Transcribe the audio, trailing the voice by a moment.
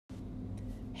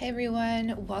Hey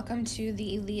everyone, welcome to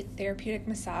the Elite Therapeutic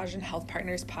Massage and Health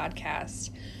Partners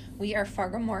podcast. We are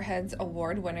Fargo Moorhead's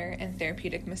award winner in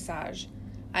therapeutic massage.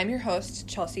 I'm your host,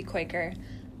 Chelsea Quaker.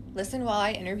 Listen while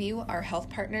I interview our health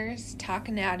partners, talk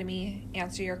anatomy,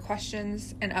 answer your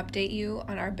questions, and update you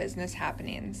on our business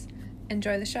happenings.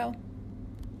 Enjoy the show.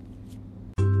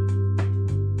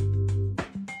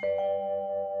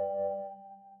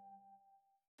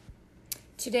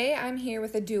 Today I'm here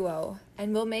with a duo,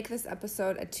 and we'll make this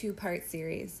episode a two-part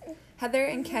series. Heather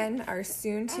and Ken are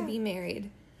soon to be married.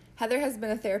 Heather has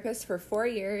been a therapist for 4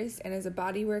 years and is a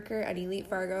body worker at Elite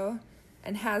Fargo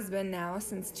and has been now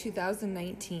since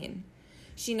 2019.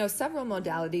 She knows several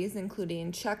modalities,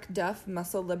 including Chuck Duff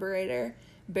Muscle Liberator,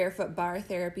 barefoot bar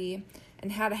therapy,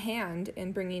 and had a hand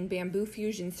in bringing bamboo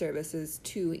fusion services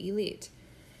to Elite.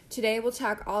 Today we'll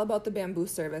talk all about the bamboo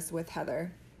service with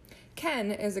Heather.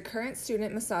 Ken is a current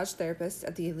student massage therapist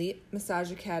at the Elite Massage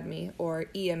Academy, or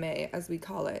EMA as we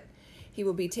call it. He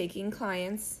will be taking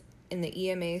clients in the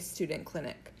EMA student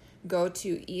clinic. Go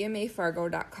to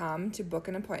emafargo.com to book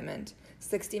an appointment.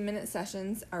 60-minute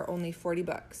sessions are only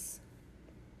 $40.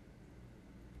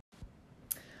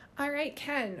 All right,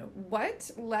 Ken,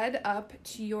 what led up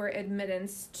to your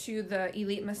admittance to the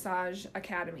Elite Massage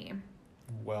Academy?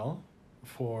 Well,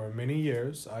 for many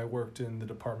years, I worked in the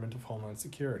Department of Homeland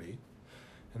Security,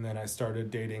 and then I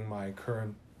started dating my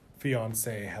current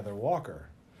fiancé, Heather Walker.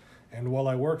 And while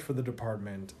I worked for the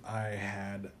department, I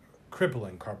had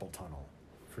crippling carpal tunnel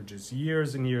for just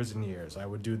years and years and years. I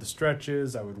would do the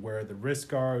stretches, I would wear the wrist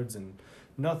guards, and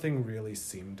nothing really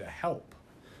seemed to help.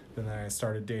 And then I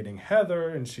started dating Heather,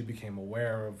 and she became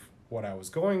aware of what I was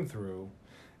going through,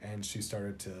 and she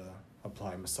started to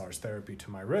apply massage therapy to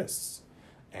my wrists.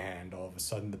 And all of a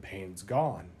sudden the pain's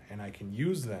gone and I can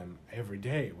use them every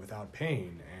day without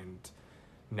pain. And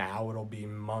now it'll be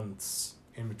months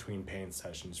in between pain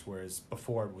sessions, whereas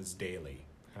before it was daily.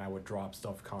 And I would drop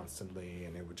stuff constantly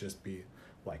and it would just be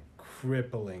like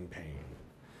crippling pain.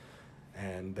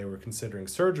 And they were considering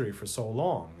surgery for so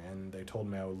long, and they told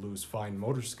me I would lose fine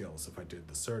motor skills if I did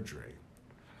the surgery.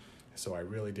 So I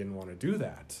really didn't want to do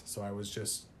that. So I was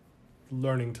just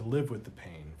learning to live with the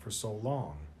pain for so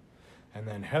long. And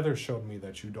then Heather showed me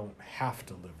that you don't have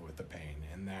to live with the pain,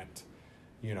 and that,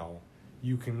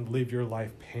 you can live your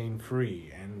life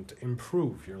pain-free and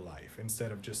improve your life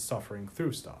instead of just suffering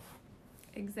through stuff.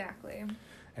 Exactly.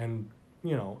 And,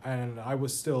 and I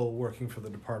was still working for the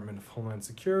Department of Homeland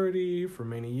Security for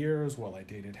many years while I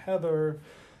dated Heather,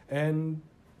 and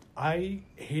I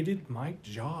hated my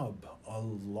job a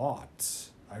lot.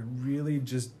 I really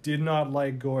just did not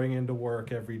like going into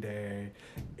work every day.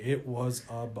 It was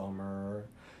a bummer.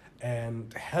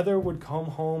 And Heather would come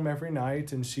home every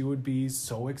night and she would be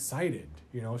so excited.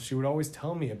 She would always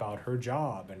tell me about her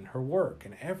job and her work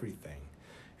and everything,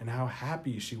 and how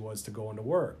happy she was to go into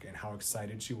work and how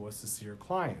excited she was to see her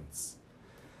clients.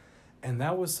 And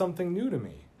that was something new to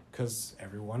me, because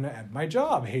everyone at my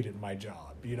job hated my job.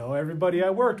 Everybody I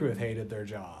worked with hated their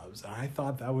jobs. And I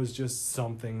thought that was just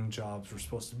something jobs were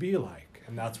supposed to be like.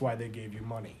 And that's why they gave you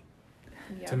money.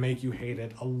 Yep. To make you hate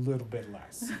it a little bit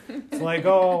less. It's like,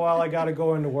 I got to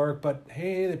go into work, but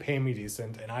hey, they pay me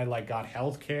decent. And I got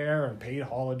health care and paid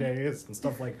holidays and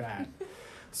stuff like that.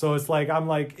 So it's like, I'm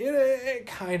like, it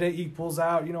kind of equals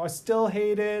out. I still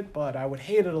hate it, but I would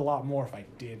hate it a lot more if I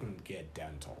didn't get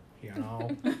dental,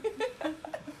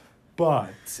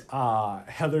 But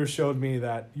Heather showed me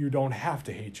that you don't have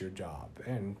to hate your job,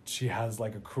 and she has a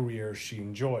career she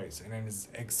enjoys and is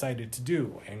excited to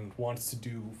do and wants to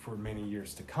do for many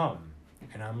years to come.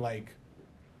 And I'm like,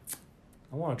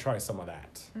 I want to try some of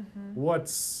that. Mm-hmm.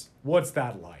 What's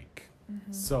that like?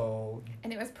 Mm-hmm. So,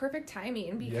 and it was perfect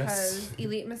timing because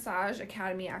Elite Massage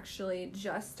Academy actually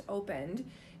just opened.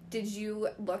 Did you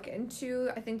look into,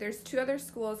 I think there's 2 other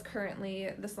schools currently,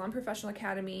 the Salon Professional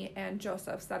Academy and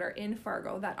Joseph's, that are in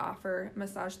Fargo that offer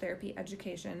massage therapy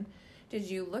education. Did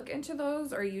you look into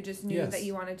those, or you just knew that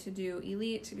you wanted to do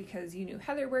Elite because you knew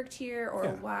Heather worked here, or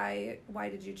why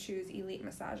did you choose Elite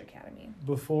Massage Academy?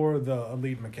 Before the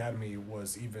Elite Academy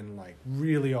was even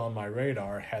really on my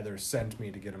radar, Heather sent me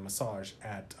to get a massage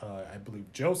at, I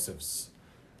believe, Joseph's.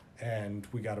 And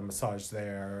we got a massage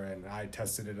there, and I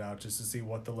tested it out just to see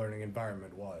what the learning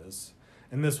environment was.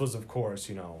 And this was, of course,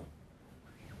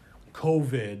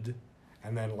 COVID,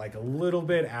 and then a little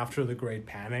bit after the Great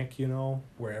Panic,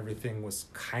 where everything was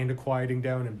kind of quieting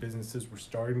down and businesses were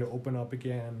starting to open up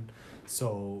again.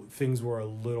 So things were a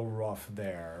little rough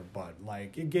there, but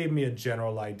it gave me a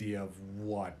general idea of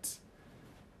what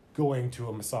going to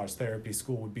a massage therapy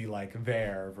school would be like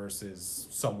there versus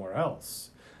somewhere else.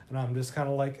 And I'm just kind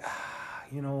of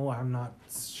I'm not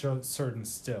certain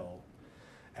still.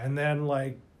 And then,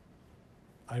 like,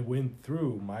 I went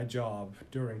through my job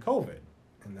during COVID,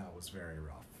 and that was very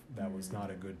rough. That was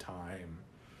not a good time.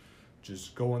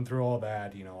 Just going through all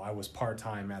that, I was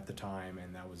part-time at the time,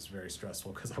 and that was very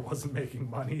stressful because I wasn't making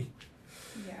money.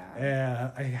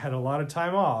 Yeah. I had a lot of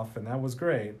time off, and that was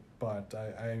great, but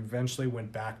I eventually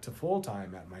went back to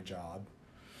full-time at my job.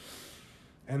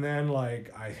 And then,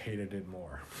 like, I hated it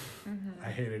more. I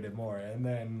hated it more. And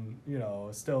then,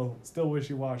 still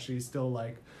wishy-washy, still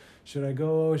like, should I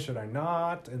go, should I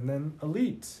not? And then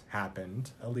Elite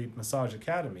happened, Elite Massage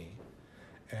Academy.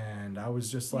 And I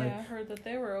was just like... Yeah, I heard that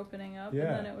they were opening up,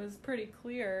 yeah. And then it was pretty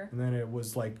clear. And then it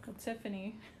was like... With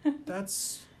Tiffany.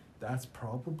 That's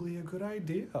probably a good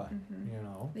idea,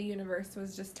 The universe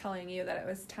was just telling you that it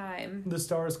was time. The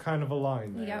stars kind of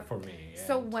aligned there for me.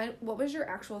 So what was your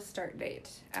actual start date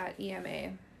at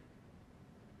EMA?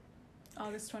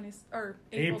 April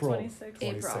 26th.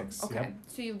 April. Okay. Yep.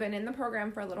 So you've been in the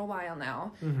program for a little while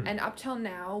now. And up till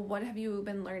now, what have you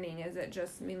been learning? Is it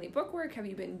just mainly bookwork? Have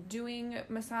you been doing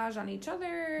massage on each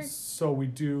other? So we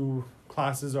do...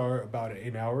 Classes are about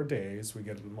 8-hour days. We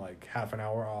get like half an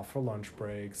hour off for lunch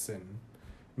breaks and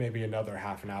maybe another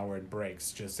half an hour in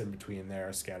breaks just in between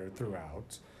there, scattered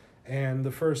throughout. And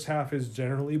the first half is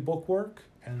generally bookwork,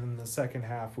 and then the second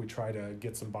half we try to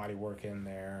get some body work in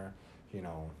there.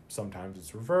 Sometimes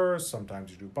it's reverse,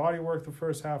 sometimes you do body work the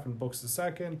first half and books the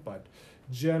second, but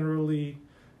generally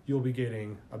you'll be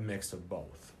getting a mix of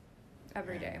both.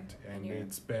 Every day. And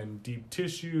it's been deep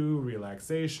tissue,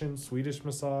 relaxation, Swedish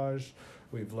massage.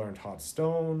 We've learned hot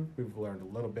stone. We've learned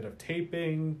a little bit of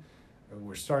taping.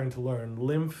 We're starting to learn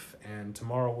lymph, and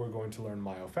tomorrow we're going to learn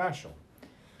myofascial.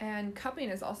 And cupping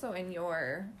is also in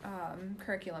your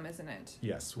curriculum, isn't it?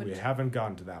 Yes, we haven't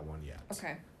gotten to that one yet.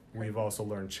 Okay. We've also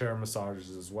learned chair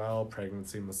massages as well,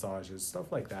 pregnancy massages,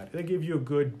 stuff like that. They give you a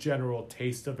good general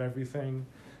taste of everything,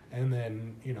 and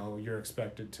then, you're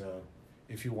expected to,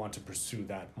 if you want to pursue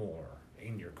that more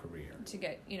in your career. To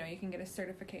get, you can get a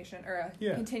certification or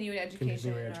a continuing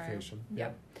education.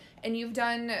 Yep. And you've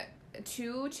done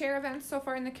 2 chair events so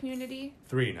far in the community?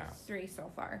 3 now. 3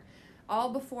 so far. All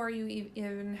before you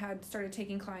even had started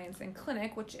taking clients in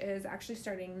clinic, which is actually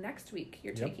starting next week.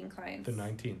 You're taking clients. The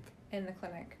 19th. In the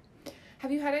clinic.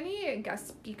 Have you had any guest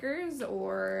speakers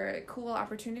or cool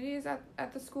opportunities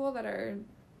at the school that are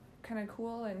kind of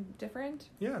cool and different?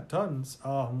 Yeah, tons.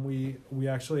 We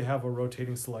actually have a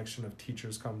rotating selection of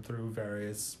teachers come through,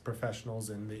 various professionals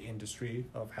in the industry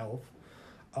of health.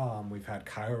 We've had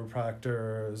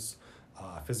chiropractors,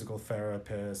 physical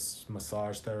therapists,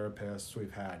 massage therapists.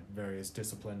 We've had various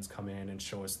disciplines come in and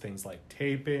show us things like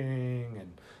taping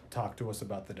and talk to us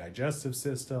about the digestive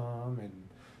system and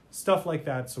stuff like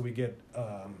that. So we get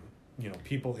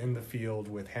people in the field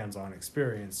with hands-on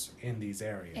experience in these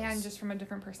areas. And just from a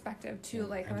different perspective, too.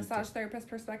 Like, a massage therapist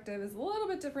perspective is a little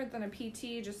bit different than a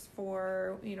PT, just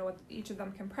for, what each of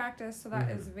them can practice. So that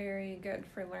is very good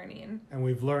for learning. And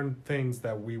we've learned things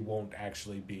that we won't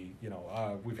actually be,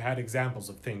 we've had examples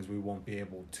of things we won't be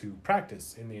able to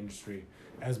practice in the industry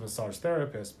as massage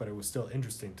therapists, but it was still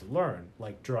interesting to learn,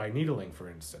 like dry needling, for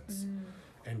instance.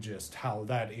 And just how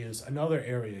that is another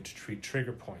area to treat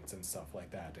trigger points and stuff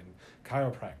like that. And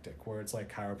chiropractic, where it's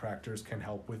like chiropractors can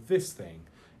help with this thing.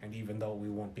 And even though we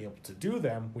won't be able to do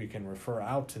them, we can refer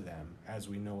out to them, as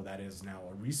we know that is now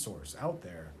a resource out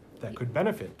there that could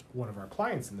benefit one of our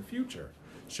clients in the future,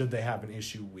 should they have an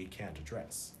issue we can't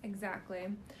address. Exactly.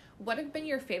 What have been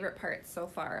your favorite parts so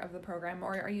far of the program,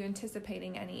 or are you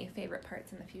anticipating any favorite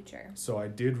parts in the future? So I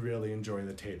did really enjoy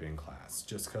the taping class,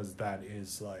 just because that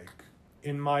is like...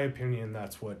 In my opinion,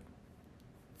 that's what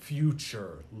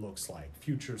future looks like.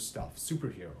 Future stuff.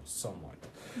 Superheroes, somewhat.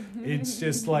 It's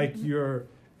just like you're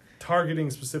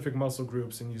targeting specific muscle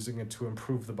groups and using it to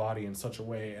improve the body in such a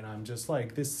way. And I'm just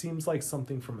like, this seems like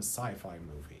something from a sci-fi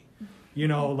movie.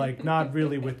 Like not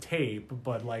really with tape,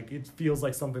 but like it feels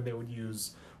like something they would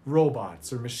use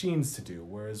robots or machines to do,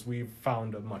 whereas we've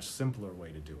found a much simpler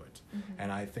way to do it.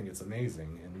 And I think it's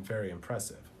amazing and very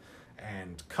impressive.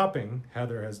 And cupping,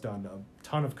 Heather has done a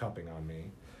ton of cupping on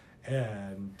me,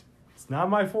 and it's not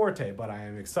my forte, but I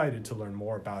am excited to learn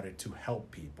more about it to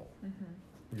help people,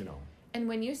 And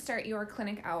when you start your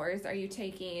clinic hours, are you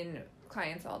taking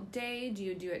clients all day? Do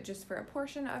you do it just for a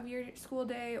portion of your school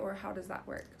day, or how does that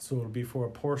work? So it'll be for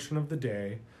a portion of the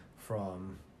day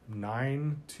from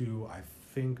 9 to, I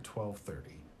think,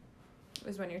 12:30.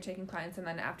 Is when you're taking clients, and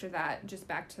then after that, just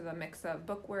back to the mix of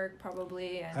book work,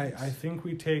 probably. And I think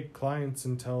we take clients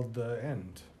until the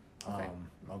end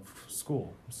of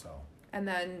school. So And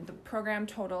then the program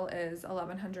total is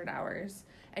 1,100 hours.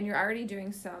 And you're already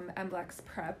doing some MBLEX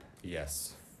prep.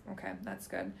 Yes. Okay, that's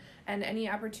good. And any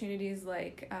opportunities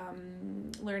like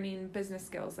learning business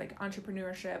skills, like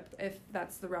entrepreneurship, if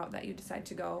that's the route that you decide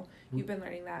to go, you've been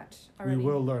learning that already? We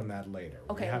will learn that later.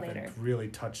 Okay, we haven't later. really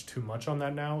touched too much on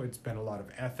that now. It's been a lot of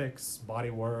ethics,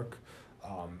 body work,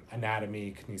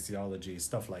 anatomy, kinesiology,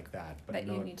 stuff like that. But that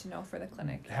you need to know for the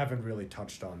clinic. Haven't really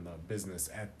touched on the business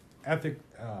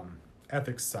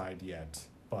ethics side yet,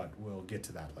 but we'll get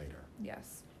to that later.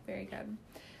 Yes, very good.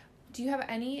 Do you have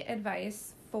any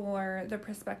advice for the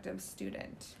prospective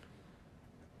student?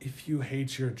 If you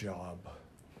hate your job,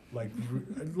 like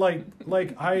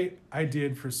I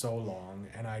did for so long,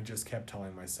 and I just kept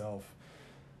telling myself,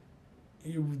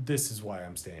 this is why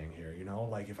I'm staying here, you know?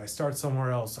 Like, if I start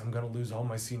somewhere else, I'm going to lose all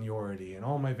my seniority and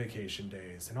all my vacation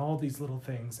days and all these little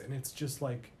things. And it's just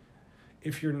like,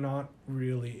 if you're not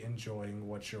really enjoying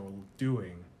what you're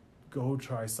doing, go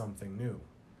try something new.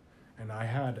 And I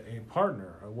had a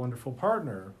wonderful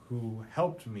partner who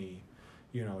helped me.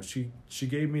 You know, she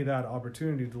gave me that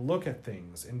opportunity to look at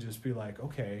things and just be like,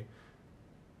 okay,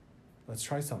 let's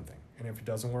try something. And if it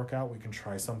doesn't work out, we can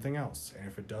try something else. And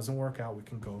if it doesn't work out, we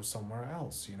can go somewhere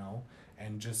else, you know?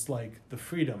 And just like the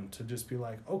freedom to just be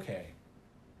like, okay,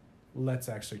 let's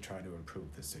actually try to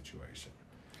improve this situation.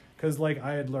 Because like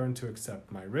I had learned to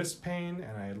accept my wrist pain,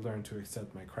 and I had learned to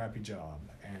accept my crappy job.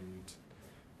 And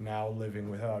now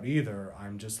living without either,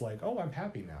 I'm just like, oh, I'm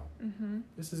happy now. Mm-hmm.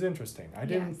 This is interesting. I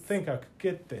didn't think I could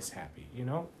get this happy, you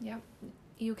know? Yep.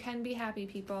 You can be happy,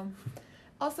 people.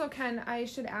 Also, Ken, I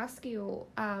should ask you,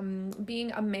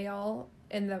 being a male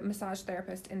in the massage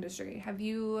therapist industry, have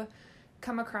you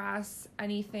come across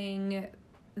anything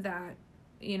that,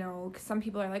 you know, some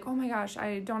people are like, oh my gosh,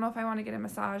 I don't know if I want to get a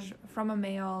massage from a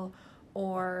male,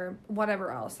 or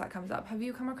whatever else that comes up? Have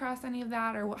you come across any of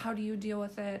that, or how do you deal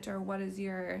with it, or what is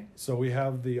your... So we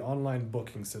have the online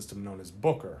booking system known as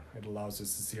Booker. It allows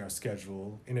us to see our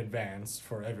schedule in advance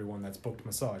for everyone that's booked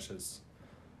massages.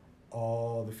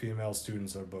 All the female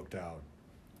students are booked out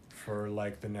for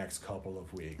like the next couple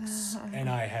of weeks. And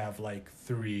I have like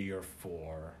 3 or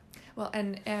 4. Well,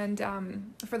 and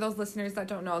for those listeners that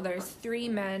don't know, there's 3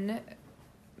 men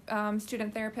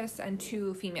student therapists and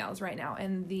 2 females right now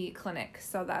in the clinic.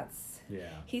 So that's... Yeah.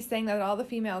 He's saying that all the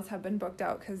females have been booked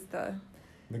out because the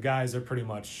guys are pretty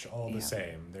much all the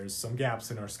same. There's some gaps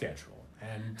in our schedule.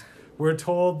 And we're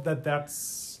told that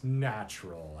that's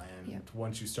natural. And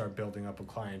once you start building up a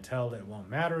clientele, it won't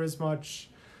matter as much.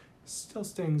 Still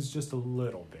stings just a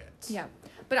little bit. Yeah.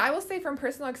 But I will say from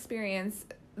personal experience,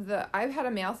 I've had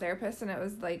a male therapist, and it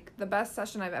was like the best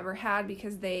session I've ever had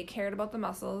because they cared about the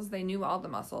muscles. They knew all the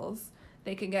muscles.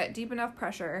 They could get deep enough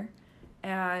pressure,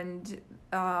 and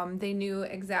they knew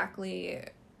exactly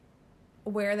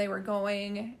where they were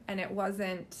going, and it was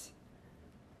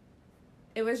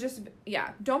just,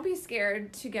 don't be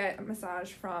scared to get a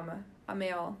massage from a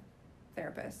male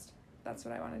therapist. That's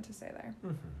what I wanted to say there.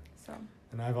 Mm-hmm. So.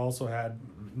 And I've also had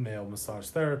male massage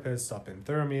therapists up in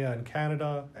Thermia in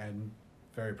Canada, and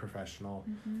very professional.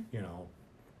 Mm-hmm. You know,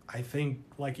 I think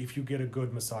like if you get a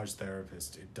good massage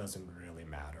therapist, it doesn't really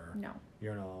matter. No.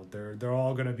 You know, they're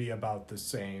all going to be about the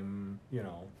same, you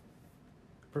know,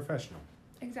 professional.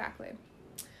 Exactly.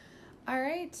 All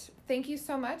right. Thank you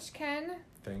so much, Ken.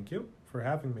 Thank you for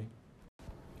having me.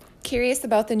 Curious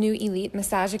about the new Elite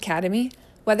Massage Academy?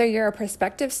 Whether you're a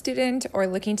prospective student or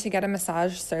looking to get a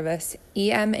massage service,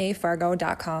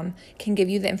 emafargo.com can give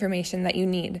you the information that you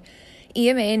need.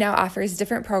 EMA now offers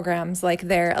different programs like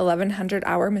their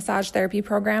 1,100-hour massage therapy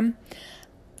program.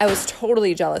 I was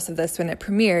totally jealous of this when it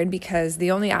premiered because the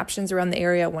only options around the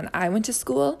area when I went to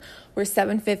school were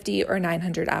 750 or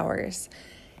 900 hours.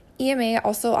 EMA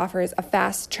also offers a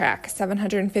fast-track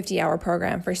 750-hour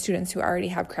program for students who already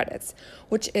have credits,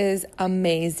 which is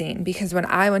amazing because when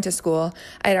I went to school,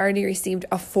 I had already received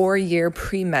a 4-year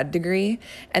pre-med degree,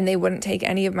 and they wouldn't take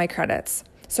any of my credits.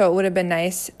 So it would have been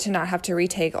nice to not have to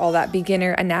retake all that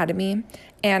beginner anatomy,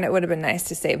 and it would have been nice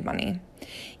to save money.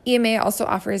 EMA also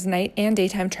offers night and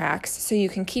daytime tracks, so you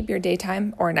can keep your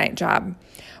daytime or night job.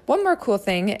 One more cool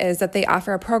thing is that they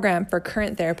offer a program for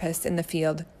current therapists in the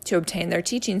field to obtain their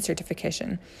teaching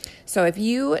certification. So if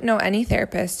you know any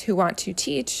therapists who want to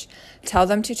teach, tell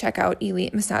them to check out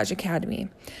Elite Massage Academy.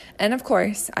 And of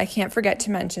course, I can't forget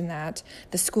to mention that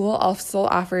the school also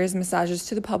offers massages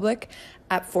to the public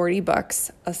at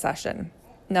 $40 a session.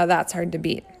 Now that's hard to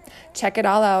beat. Check it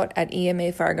all out at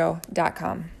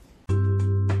emafargo.com.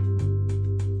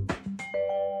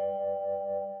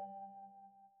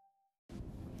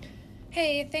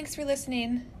 Hey, thanks for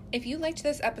listening. If you liked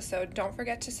this episode, don't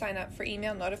forget to sign up for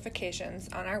email notifications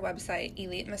on our website,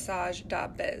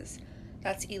 elitemassage.biz.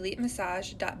 That's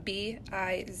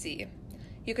elitemassage.biz.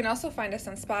 You can also find us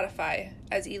on Spotify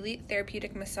as Elite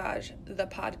Therapeutic Massage, the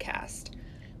podcast.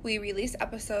 We release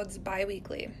episodes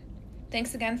bi-weekly.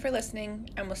 Thanks again for listening,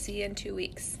 and we'll see you in 2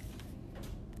 weeks.